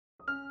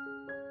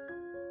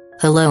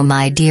Hello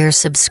my dear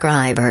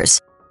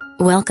subscribers.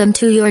 Welcome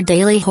to your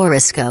daily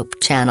horoscope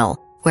channel,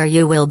 where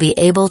you will be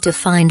able to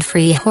find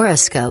free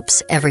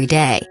horoscopes every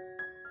day.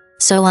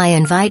 So I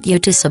invite you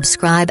to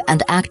subscribe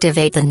and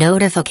activate the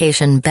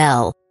notification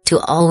bell, to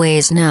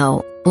always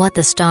know what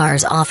the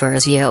stars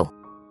offers you.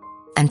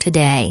 And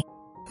today,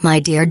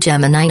 my dear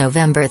Gemini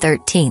November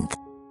 13th,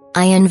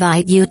 I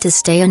invite you to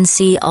stay and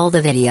see all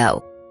the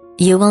video.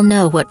 You will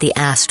know what the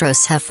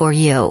Astros have for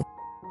you.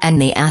 And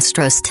the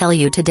Astros tell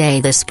you today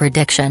this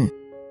prediction.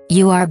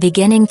 You are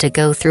beginning to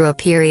go through a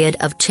period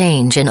of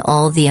change in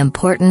all the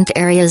important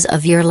areas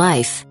of your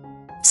life.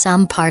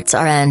 Some parts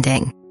are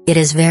ending. It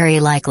is very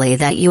likely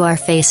that you are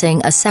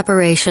facing a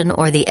separation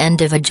or the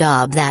end of a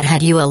job that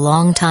had you a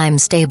long time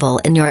stable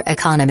in your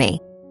economy.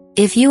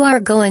 If you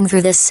are going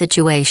through this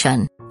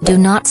situation, do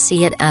not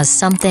see it as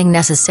something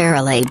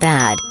necessarily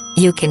bad.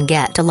 You can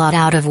get a lot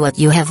out of what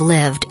you have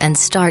lived and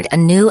start a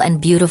new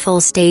and beautiful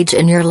stage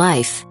in your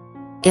life.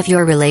 If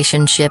your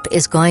relationship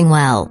is going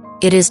well,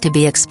 it is to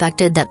be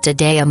expected that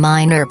today a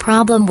minor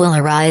problem will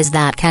arise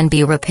that can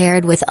be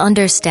repaired with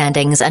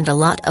understandings and a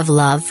lot of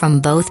love from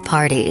both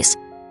parties.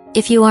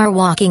 If you are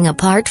walking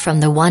apart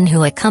from the one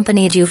who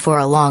accompanied you for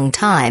a long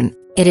time,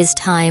 it is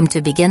time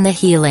to begin the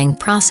healing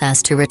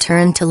process to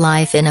return to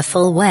life in a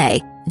full way.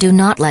 Do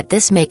not let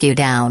this make you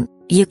down.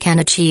 You can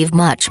achieve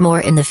much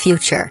more in the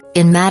future,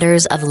 in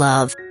matters of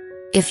love.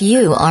 If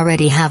you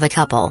already have a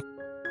couple,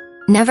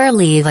 never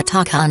leave a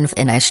talk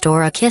unfinished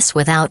or a kiss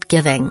without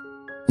giving.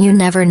 You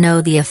never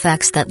know the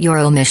effects that your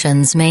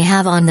omissions may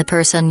have on the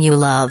person you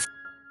love.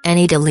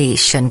 Any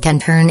deletion can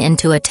turn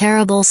into a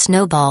terrible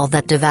snowball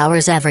that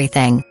devours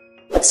everything.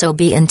 So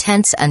be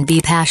intense and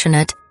be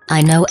passionate.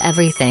 I know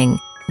everything,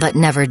 but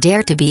never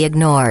dare to be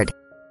ignored.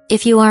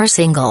 If you are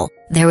single,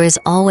 there is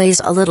always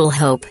a little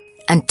hope,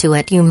 and to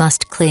it you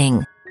must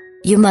cling.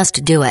 You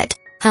must do it,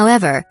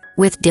 however,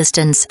 with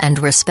distance and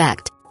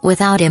respect,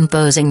 without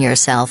imposing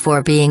yourself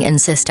or being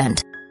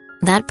insistent.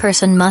 That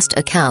person must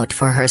account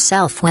for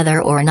herself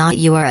whether or not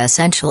you are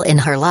essential in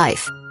her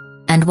life.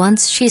 And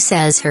once she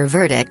says her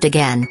verdict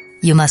again,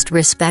 you must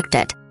respect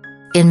it.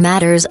 In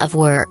matters of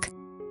work,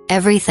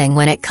 everything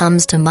when it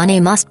comes to money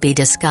must be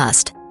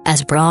discussed,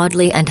 as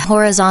broadly and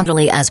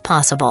horizontally as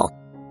possible.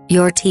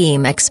 Your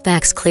team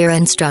expects clear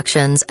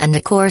instructions and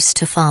a course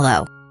to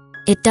follow.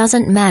 It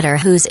doesn't matter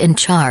who's in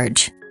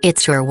charge,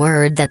 it's your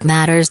word that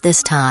matters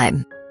this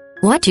time.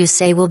 What you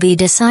say will be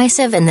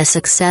decisive in the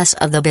success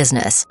of the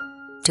business.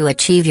 To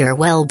achieve your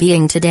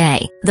well-being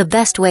today, the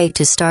best way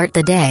to start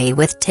the day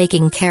with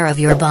taking care of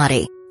your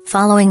body,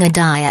 following a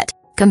diet,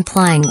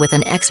 complying with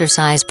an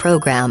exercise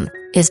program,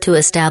 is to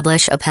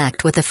establish a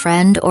pact with a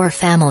friend or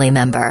family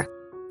member.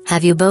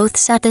 Have you both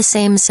set the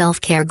same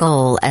self-care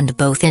goal and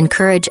both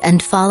encourage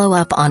and follow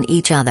up on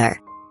each other?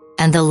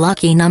 And the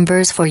lucky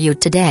numbers for you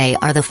today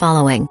are the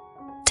following: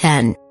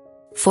 10,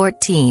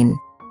 14,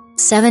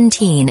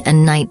 17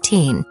 and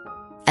 19.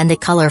 And the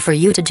color for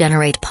you to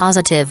generate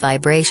positive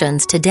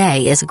vibrations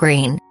today is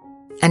green.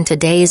 And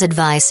today's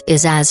advice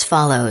is as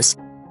follows.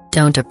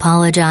 Don't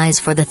apologize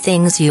for the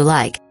things you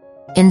like.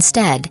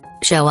 Instead,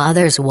 show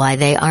others why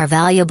they are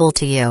valuable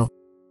to you.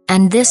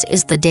 And this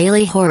is the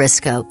daily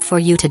horoscope for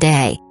you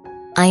today.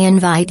 I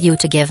invite you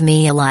to give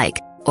me a like,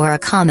 or a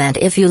comment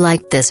if you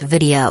liked this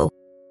video.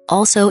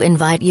 Also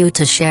invite you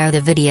to share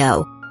the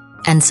video.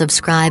 And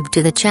subscribe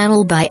to the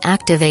channel by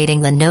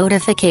activating the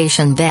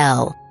notification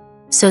bell,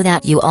 so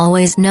that you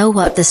always know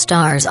what the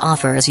stars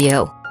offers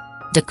you.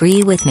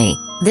 Agree with me,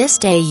 this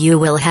day you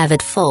will have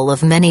it full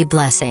of many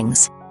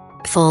blessings.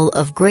 Full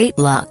of great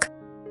luck.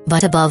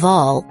 But above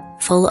all,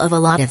 full of a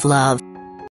lot of love.